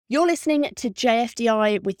You're listening to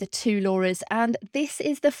JFDI with the two Lauras, and this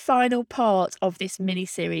is the final part of this mini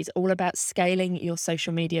series all about scaling your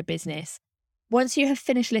social media business. Once you have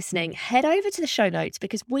finished listening, head over to the show notes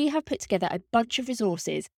because we have put together a bunch of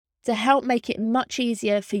resources to help make it much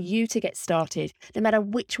easier for you to get started, no matter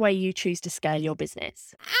which way you choose to scale your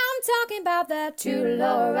business. I'm talking about the two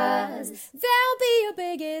Lauras. They'll be your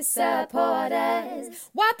biggest supporters.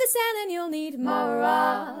 What they're selling, you'll need more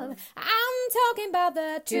of. I'm talking about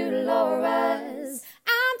the two Lauras.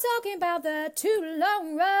 I'm talking about the two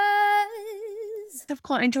Lauras. I've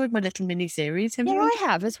quite enjoyed my little mini-series. Yeah, I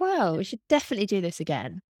have as well. We should definitely do this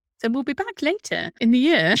again. So we'll be back later in the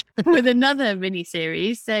year with another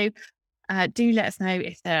mini-series. So do let us know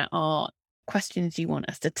if there are questions you want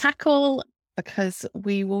us to tackle, because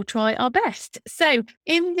we will try our best. So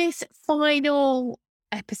in this final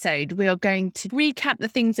episode, we are going to recap the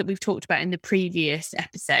things that we've talked about in the previous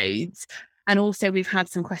episodes. And also we've had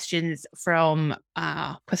some questions from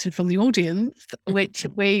the audience, which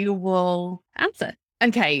we will answer.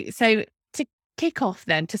 Okay, so to kick off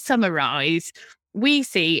then, to summarize, we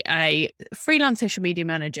see a freelance social media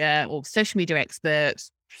manager or social media expert,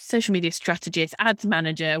 social media strategist, ads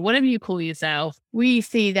manager, whatever you call yourself. We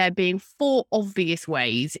see there being 4 obvious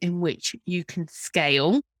ways in which you can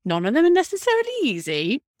scale. None of them are necessarily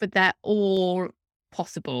easy, but they're all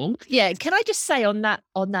possible. Yeah, can I just say on that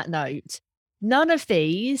note, none of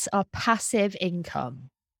these are passive income.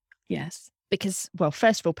 Yes. Because, well,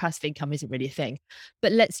 first of all, passive income isn't really a thing.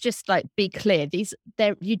 But let's just be clear.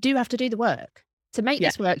 You do have to do the work. To make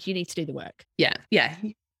this work, you need to do the work. Yeah.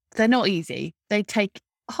 They're not easy. They take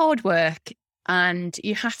hard work, and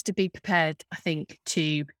you have to be prepared, I think,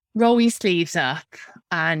 to roll your sleeves up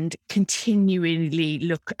and continually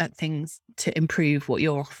look at things to improve what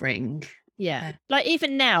you're offering. Yeah. Like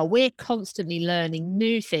even now, we're constantly learning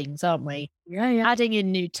new things, aren't we? Yeah. Adding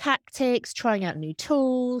in new tactics, trying out new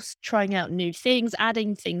tools, trying out new things,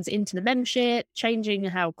 adding things into the membership, changing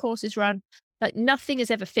how courses run. Like nothing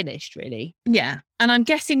is ever finished, really. Yeah. And I'm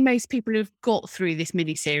guessing most people who've got through this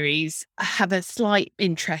mini series have a slight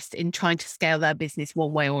interest in trying to scale their business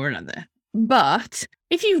one way or another. But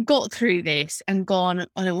if you've got through this and gone,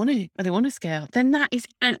 I don't want to scale, then that is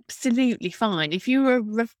absolutely fine. If you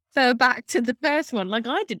refer back to the first one, like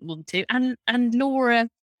I didn't want to, and Laura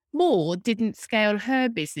Moore didn't scale her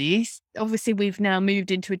business. Obviously, we've now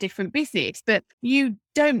moved into a different business, but you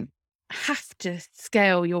don't have to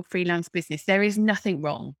scale your freelance business. There is nothing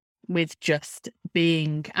wrong with just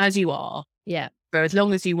being as you are. Yeah. For as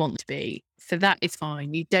long as you want to be. So that is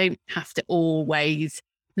fine. You don't have to always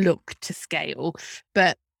look to scale.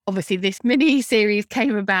 But obviously this mini series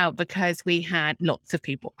came about because we had lots of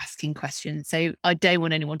people asking questions. So I don't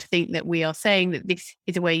want anyone to think that we are saying that this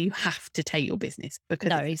is a way you have to take your business, because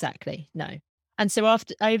no, exactly. No. And so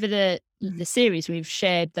over the series, we've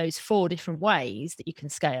shared those 4 different ways that you can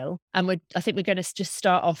scale. And I think we're going to just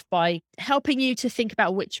start off by helping you to think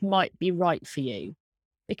about which might be right for you,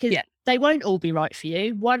 because they won't all be right for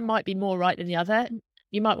you. One might be more right than the other.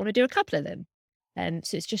 You might want to do a couple of them.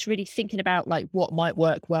 So it's just really thinking about what might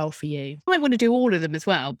work well for you. You might want to do all of them as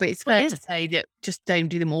well, but it's fair to say that just don't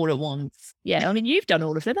do them all at once. Yeah. I mean, you've done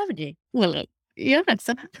all of them, haven't you? Well, yeah.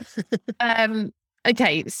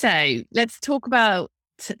 Okay, so let's talk about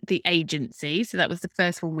the agency. So that was the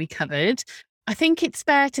first one we covered. I think it's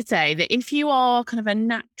fair to say that if you are kind of a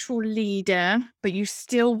natural leader, but you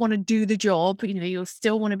still want to do the job, you'll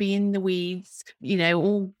still want to be in the weeds,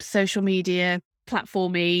 all social media,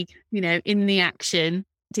 platformy, in the action,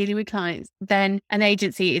 dealing with clients, then an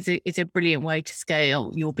agency is a brilliant way to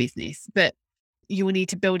scale your business. But you will need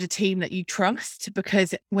to build a team that you trust,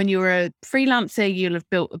 because when you're a freelancer, you'll have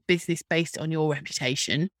built a business based on your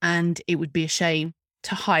reputation, and it would be a shame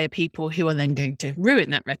to hire people who are then going to ruin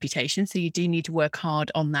that reputation. So you do need to work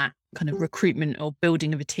hard on that kind of recruitment or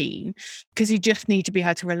building of a team, because you just need to be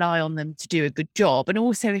able to rely on them to do a good job. And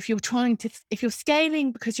also if you're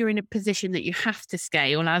scaling because you're in a position that you have to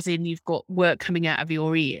scale, as in you've got work coming out of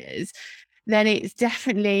your ears, then it's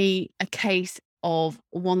definitely a case of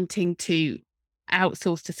wanting to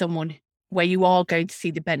outsource to someone where you are going to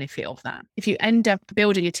see the benefit of that. If you end up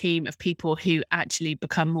building a team of people who actually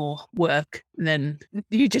become more work than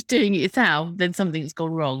you're just doing it yourself, then something's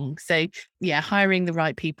gone wrong. So yeah, hiring the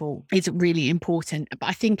right people is really important. But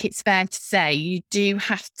I think it's fair to say you do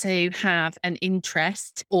have to have an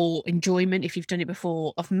interest or enjoyment, if you've done it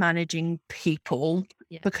before, of managing people,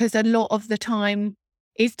 because a lot of the time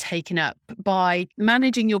is taken up by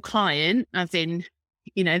managing your client, as in,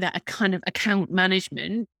 that kind of account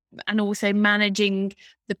management, and also managing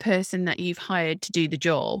the person that you've hired to do the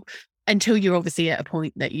job, until you're obviously at a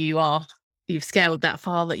point that you are, you've scaled that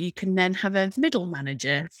far that you can then have a middle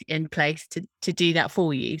manager in place to do that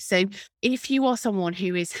for you. So if you are someone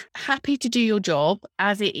who is happy to do your job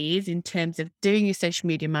as it is in terms of doing your social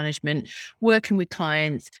media management, working with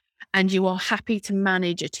clients, and you are happy to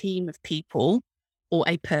manage a team of people or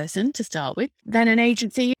a person to start with, then an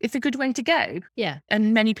agency is a good way to go. Yeah.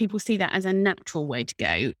 And many people see that as a natural way to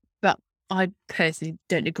go. But I personally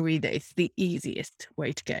don't agree that it's the easiest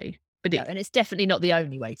way to go. But No, and it's definitely not the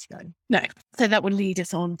only way to go. no. So that would lead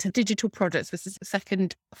us on to digital products, which is the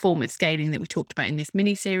second form of scaling that we talked about in this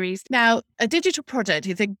mini series. Now, a digital product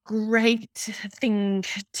is a great thing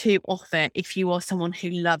to offer if you are someone who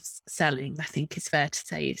loves selling, I think is fair to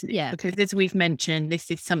say, isn't it? Yeah. Because as we've mentioned, this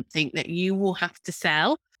is something that you will have to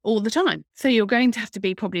sell all the time. So you're going to have to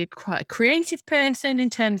be probably quite a creative person in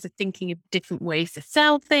terms of thinking of different ways to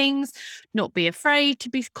sell things, not be afraid to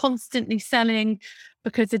be constantly selling,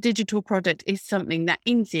 because a digital product is something that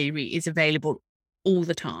in theory is available all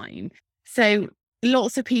the time. So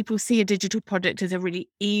lots of people see a digital product as a really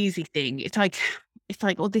easy thing. It's like,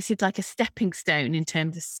 oh, this is like a stepping stone in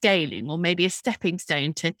terms of scaling, or maybe a stepping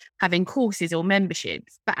stone to having courses or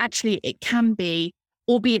memberships. But actually it can be,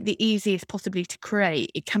 albeit the easiest possibly to create,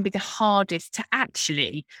 it can be the hardest to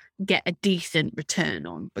actually get a decent return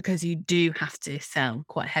on, because you do have to sell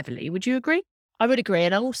quite heavily. Would you agree? I would agree.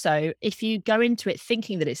 And also, if you go into it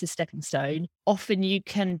thinking that it's a stepping stone, often you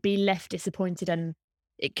can be left disappointed, and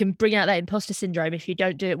it can bring out that imposter syndrome if you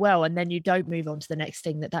don't do it well, and then you don't move on to the next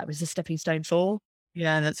thing that was a stepping stone for.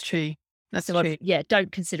 Yeah, that's true. That's So true.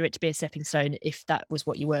 don't consider it to be a stepping stone if that was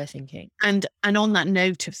what you were thinking. And on that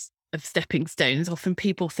note of stepping stones, often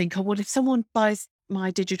people think, oh, well, if someone buys my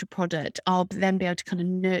digital product, I'll then be able to kind of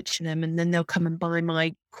nurture them, and then they'll come and buy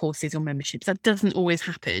my courses or memberships. That doesn't always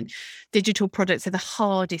happen. Digital products are the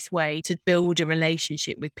hardest way to build a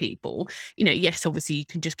relationship with people. You know, yes, obviously you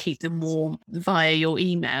can just keep them warm via your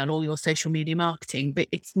email or your social media marketing, but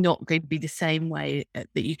it's not going to be the same way that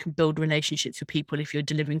you can build relationships with people if you're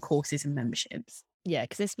delivering courses and memberships. Yeah,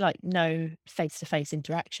 because it's like no face-to-face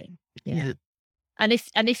interaction. Yeah. And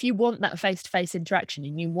if you want that face-to-face interaction,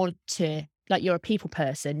 and you want to, like, you're a people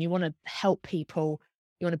person, you want to help people,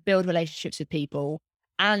 you want to build relationships with people,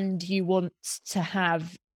 and you want to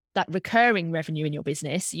have that recurring revenue in your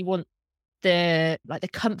business, you want the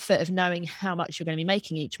comfort of knowing how much you're going to be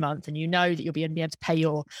making each month, and you know that you'll be able to pay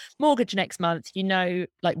your mortgage next month, you know,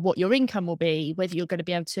 like what your income will be, whether you're going to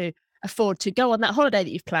be able to afford to go on that holiday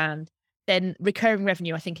that you've planned, then recurring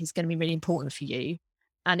revenue, I think, is going to be really important for you.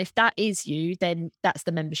 And if that is you, then that's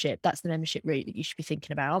the membership route that you should be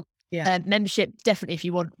thinking about. Yeah. Membership, definitely, if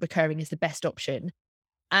you want recurring, is the best option.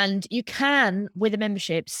 And you can, with a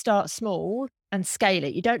membership, start small and scale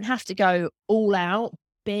it. You don't have to go all out,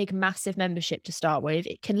 big, massive membership to start with.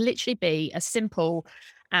 It can literally be as simple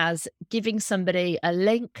as giving somebody a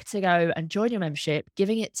link to go and join your membership,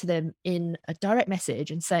 giving it to them in a direct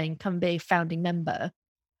message and saying, come be a founding member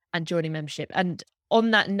and joining membership. And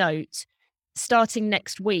on that note, starting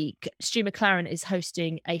next week, Stu McLaren is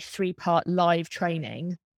hosting a 3-part live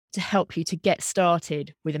training to help you to get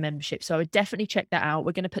started with a membership. So I would definitely check that out.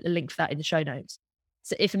 We're going to put the link for that in the show notes.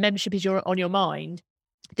 So if a membership is on your mind,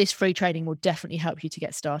 this free training will definitely help you to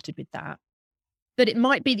get started with that. But it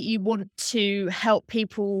might be that you want to help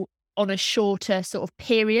people on a shorter sort of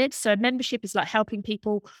period. So a membership is like helping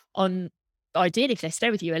people on, ideally, if they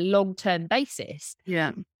stay with you, a long-term basis.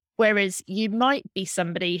 Yeah. Whereas you might be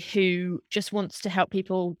somebody who just wants to help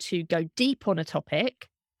people to go deep on a topic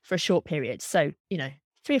for a short period. So,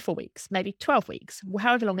 3 or 4 weeks, maybe 12 weeks,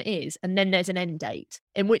 however long it is. And then there's an end date,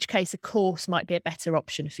 in which case a course might be a better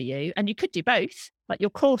option for you. And you could do both. Like,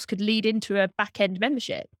 your course could lead into a back-end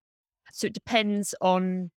membership. So it depends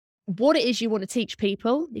on what it is you want to teach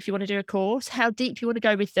people. If you want to do a course, how deep you want to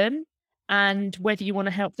go with them, and whether you want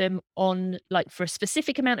to help them on, like, for a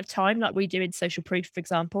specific amount of time, like we do in Social Proof, for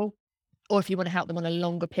example, or if you want to help them on a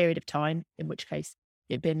longer period of time, in which case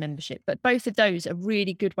it'd be a membership. But both of those are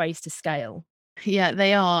really good ways to scale. Yeah,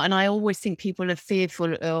 they are. And I always think people are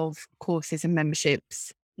fearful of courses and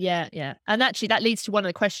memberships. Yeah. And actually that leads to one of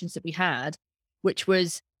the questions that we had, which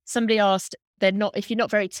was, somebody asked, if you're not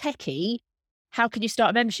very techie, how can you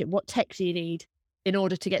start a membership? What tech do you need in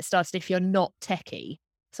order to get started if you're not techie?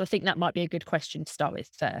 So I think that might be a good question to start with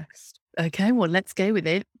first. Okay, well, let's go with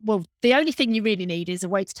it. Well, the only thing you really need is a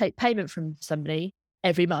way to take payment from somebody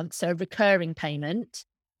every month. So a recurring payment.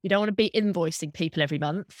 You don't want to be invoicing people every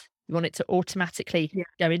month. You want it to automatically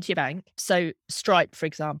go into your bank. So Stripe, for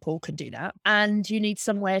example, can do that. And you need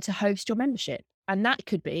somewhere to host your membership. And that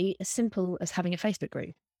could be as simple as having a Facebook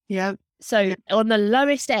group. Yeah. So on the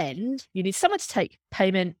lowest end, you need somewhere to take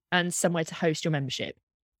payment and somewhere to host your membership.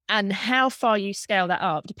 And how far you scale that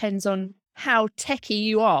up depends on how techie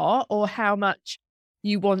you are or how much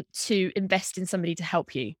you want to invest in somebody to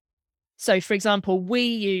help you. So for example, we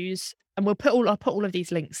use, and I'll put all of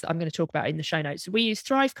these links that I'm going to talk about in the show notes. We use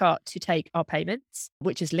Thrivecart to take our payments,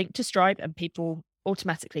 which is linked to Stripe, and people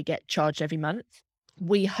automatically get charged every month.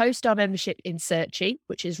 We host our membership in Searchy,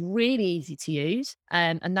 which is really easy to use.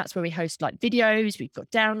 And that's where we host like videos, we've got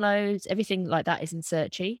downloads, everything like that is in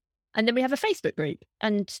Searchy. And then we have a Facebook group.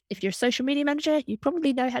 And if you're a social media manager, you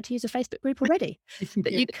probably know how to use a Facebook group already.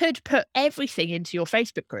 But you could put everything into your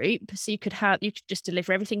Facebook group. So you could just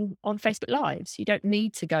deliver everything on Facebook Live. So you don't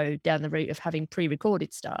need to go down the route of having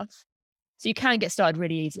pre-recorded stuff. So you can get started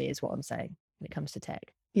really easily, is what I'm saying when it comes to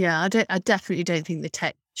tech. Yeah, I definitely don't think the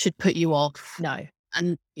tech should put you off. No.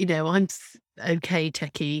 And, I'm okay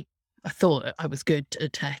techie. I thought I was good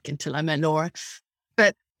at tech until I met Laura.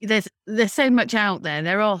 But there's so much out there.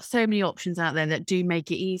 There are so many options out there that do make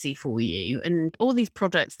it easy for you. And all these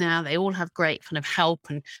products now, they all have great kind of help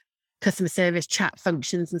and customer service chat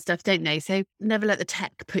functions and stuff, don't they? So never let the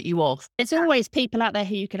tech put you off. There's always people out there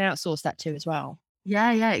who you can outsource that to as well.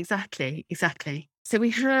 Yeah, exactly. So we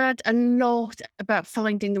heard a lot about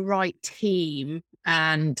finding the right team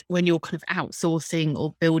and when you're kind of outsourcing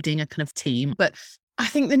or building a kind of team. But I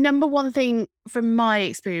think the number one thing from my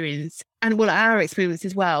experience, and our experience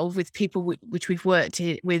as well with people which we've worked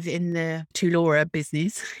with in the To Laura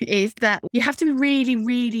business, is that you have to be really,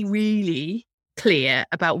 really, really clear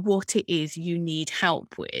about what it is you need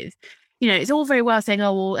help with. It's all very well saying,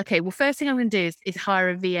 oh, well, okay, well, first thing I'm going to do is hire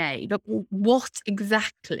a VA. But what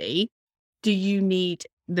exactly do you need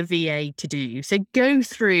the VA to do? So go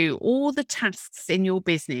through all the tasks in your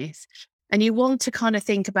business, and you want to kind of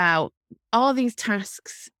think about, are these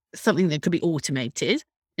tasks something that could be automated?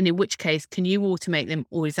 And in which case, can you automate them,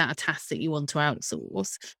 or is that a task that you want to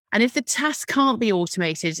outsource? And if the task can't be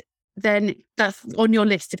automated, then that's on your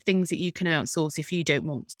list of things that you can outsource if you don't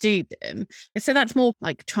want to do them. And so that's more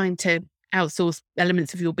like trying to outsource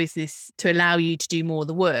elements of your business to allow you to do more of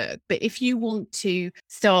the work. But if you want to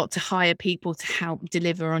start to hire people to help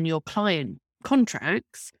deliver on your client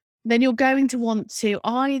contracts, then you're going to want to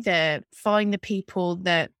either find the people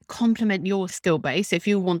that complement your skill base. So if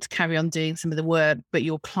you want to carry on doing some of the work, but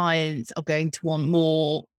your clients are going to want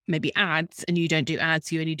more, maybe ads, and you don't do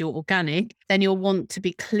ads, you only do organic, then you'll want to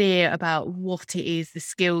be clear about what it is, the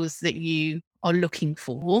skills that you are looking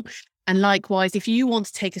for. And likewise, if you want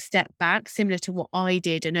to take a step back, similar to what I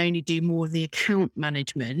did, and only do more of the account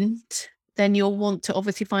management, then you'll want to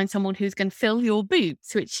obviously find someone who's going to fill your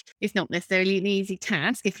boots, which is not necessarily an easy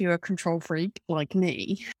task if you're a control freak like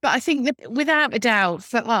me. But I think that without a doubt,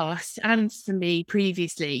 for us and for me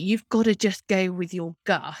previously, you've got to just go with your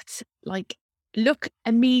gut. Like, look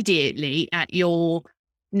immediately at your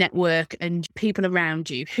network and people around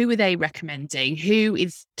you. Who are they recommending? Who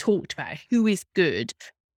is talked about? Who is good?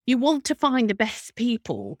 You want to find the best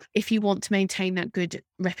people if you want to maintain that good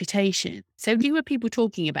reputation. So who are people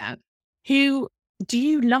talking about? Who do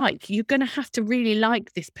you like? You're going to have to really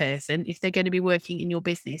like this person if they're going to be working in your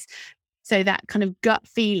business. So that kind of gut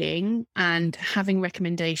feeling and having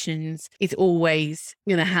recommendations is always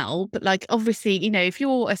going to help. But like, obviously, if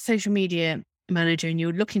you're a social media manager and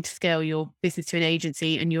you're looking to scale your business to an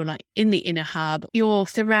agency and you're like in the inner hub, you're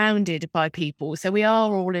surrounded by people. So we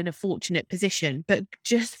are all in a fortunate position, but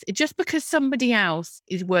just because somebody else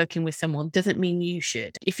is working with someone doesn't mean you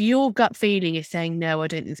should. If your gut feeling is saying, no, I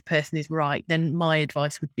don't think this person is right, then my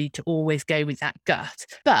advice would be to always go with that gut.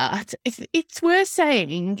 But it's worth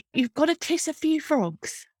saying, you've got to kiss a few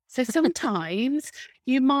frogs. So sometimes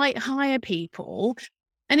you might hire people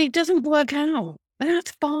and it doesn't work out.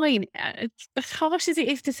 That's fine. As harsh as it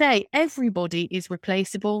is to say, everybody is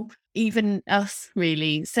replaceable, even us,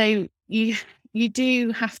 really. So you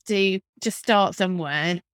do have to just start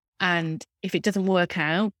somewhere. And if it doesn't work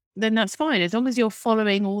out, then that's fine. As long as you're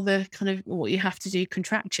following all the kind of what you have to do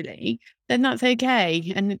contractually, then that's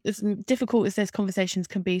okay. And as difficult as those conversations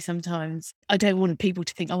can be sometimes, I don't want people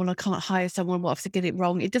to think, oh, well, I can't hire someone. What if they get it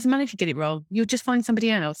wrong? It doesn't matter if you get it wrong. You'll just find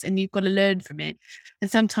somebody else and you've got to learn from it.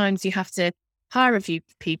 And sometimes you have to hire a few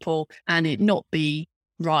people and it not be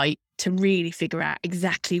right to really figure out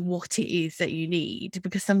exactly what it is that you need,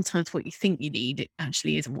 because sometimes what you think you need, it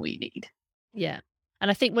actually isn't what you need. Yeah. And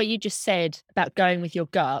I think what you just said about going with your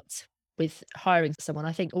gut with hiring someone,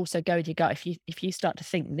 I think also go with your gut. If you start to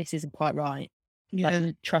think this isn't quite right,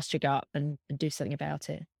 like, trust your gut and do something about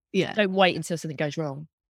it. Yeah. Don't wait until something goes wrong.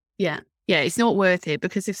 Yeah. It's not worth it,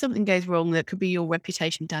 because if something goes wrong, that could be your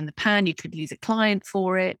reputation down the pan. You could lose a client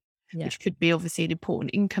for it. Yeah. Which could be obviously an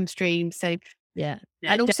important income stream. So Yeah.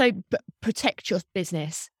 Yeah, And also protect your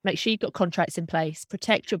business. Make sure you've got contracts in place.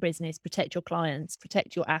 Protect your business, protect your clients,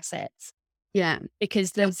 protect your assets. Yeah.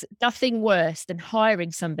 Because there's nothing worse than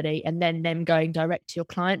hiring somebody and then them going direct to your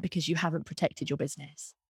client because you haven't protected your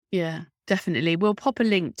business. Yeah, definitely. We'll pop a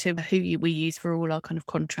link to we use for all our kind of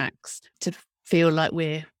contracts to feel like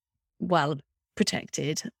we're well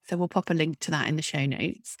protected. So we'll pop a link to that in the show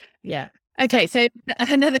notes. Yeah. Okay, so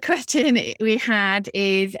another question we had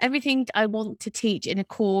is, everything I want to teach in a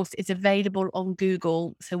course is available on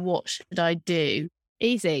Google. So what should I do?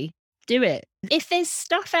 Easy. Do it. If there's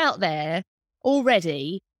stuff out there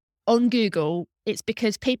already on Google, it's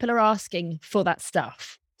because people are asking for that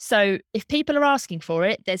stuff. So if people are asking for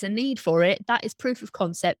it, there's a need for it. That is proof of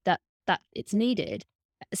concept that it's needed.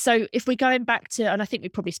 So if we're going back to, and I think we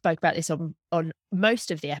probably spoke about this on most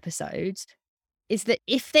of the episodes, is that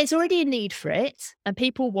if there's already a need for it and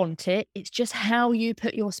people want it, it's just how you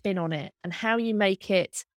put your spin on it and how you make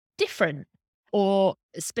it different or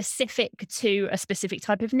specific to a specific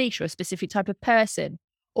type of niche or a specific type of person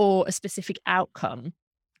or a specific outcome.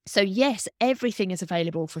 So yes, everything is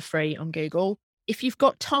available for free on Google. If you've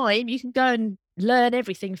got time, you can go and learn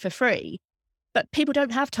everything for free, but people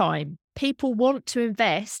don't have time. People want to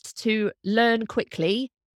invest to learn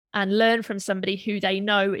quickly and learn from somebody who they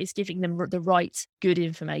know is giving them the right, good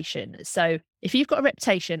information. So if you've got a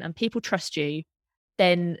reputation and people trust you,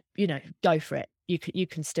 then, go for it. You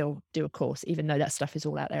can still do a course, even though that stuff is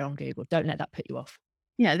all out there on Google. Don't let that put you off.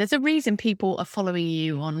 Yeah, there's a reason people are following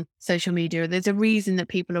you on social media. There's a reason that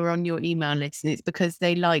people are on your email list, and it's because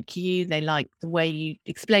they like you. They like the way you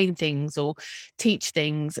explain things or teach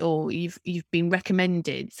things, or you've been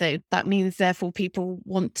recommended. So that means, therefore, people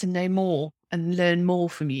want to know more and learn more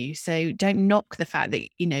from you. So don't knock the fact that,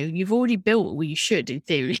 you've already built, well, you should, in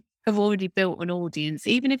theory, have already built an audience,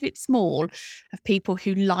 even if it's small, of people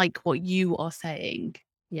who like what you are saying.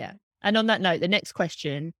 Yeah. And on that note, the next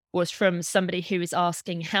question was from somebody who is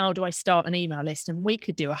asking, how do I start an email list? And we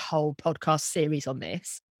could do a whole podcast series on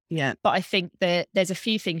this. Yeah. But I think that there's a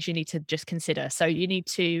few things you need to just consider. So you need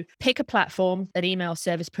to pick a platform, an email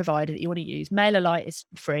service provider that you want to use. MailerLite is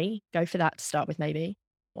free. Go for that to start with, maybe,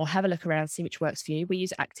 or have a look around, see which works for you. We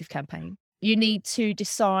use ActiveCampaign. You need to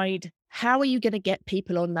decide, how are you going to get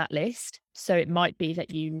people on that list? So it might be that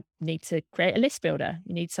you need to create a list builder.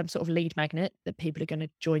 You need some sort of lead magnet that people are going to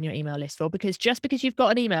join your email list for, because just because you've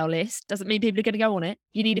got an email list doesn't mean people are going to go on it.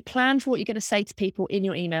 You need a plan for what you're going to say to people in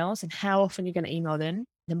your emails and how often you're going to email them.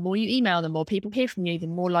 The more you email, the more people hear from you, the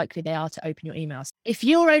more likely they are to open your emails. If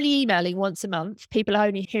you're only emailing once a month, people are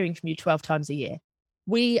only hearing from you 12 times a year.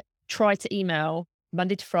 We try to email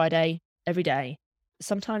Monday to Friday every day.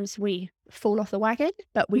 Sometimes we fall off the wagon,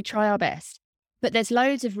 but we try our best. But there's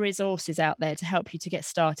loads of resources out there to help you to get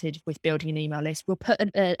started with building an email list. We'll put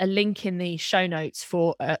a link in the show notes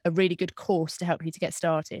for a really good course to help you to get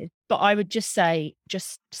started. But I would just say,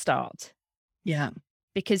 just start. Yeah.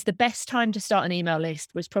 Because the best time to start an email list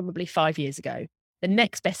was probably 5 years ago. The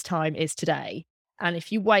next best time is today. And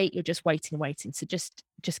if you wait, you're just waiting and waiting. So just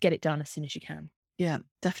get it done as soon as you can. Yeah,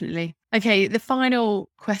 definitely. Okay, the final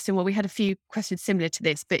question, well, we had a few questions similar to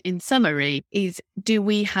this, but in summary is, do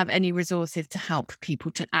we have any resources to help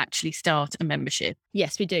people to actually start a membership?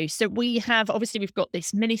 Yes, we do. So we've got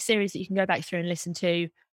this mini series that you can go back through and listen to.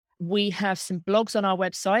 We have some blogs on our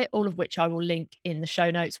website, all of which I will link in the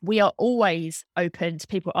show notes. We are always open to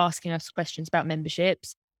people asking us questions about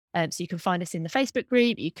memberships. So you can find us in the Facebook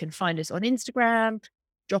group. You can find us on Instagram.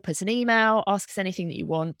 Drop us an email, ask us anything that you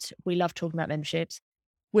want. We love talking about memberships.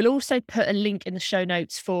 We'll also put a link in the show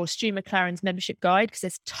notes for Stu McLaren's membership guide, because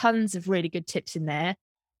there's tons of really good tips in there.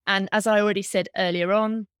 And as I already said earlier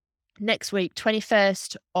on, next week,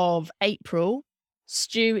 21st of April,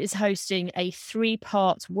 Stu is hosting a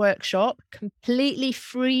 3-part workshop, completely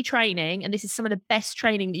free training. And this is some of the best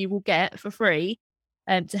training that you will get for free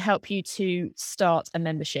to help you to start a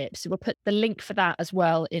membership. So we'll put the link for that as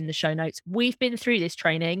well in the show notes. We've been through this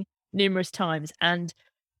training numerous times, and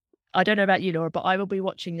I don't know about you, Laura, but I will be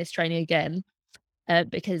watching this training again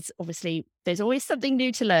because obviously there's always something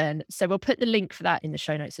new to learn. So we'll put the link for that in the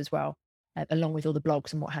show notes as well, along with all the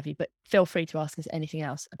blogs and what have you. But feel free to ask us anything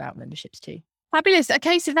else about memberships too. Fabulous.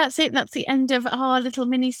 Okay, so that's it. That's the end of our little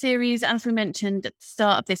mini series. As we mentioned at the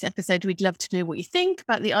start of this episode, we'd love to know what you think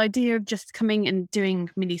about the idea of just coming and doing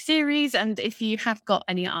mini series. And if you have got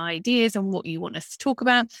any ideas on what you want us to talk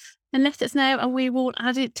about, and let us know, and we will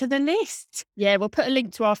add it to the list. Yeah, we'll put a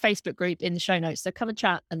link to our Facebook group in the show notes. So come and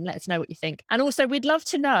chat and let us know what you think. And also, we'd love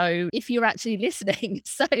to know if you're actually listening.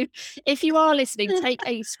 So if you are listening, take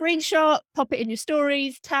a screenshot, pop it in your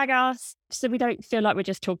stories, tag us, so we don't feel like we're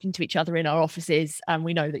just talking to each other in our offices, and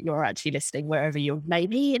we know that you're actually listening wherever you may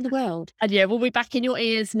be in the world. And yeah, we'll be back in your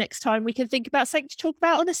ears next time we can think about something to talk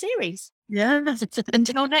about on a series. Yeah,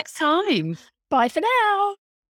 until next time. Bye for now.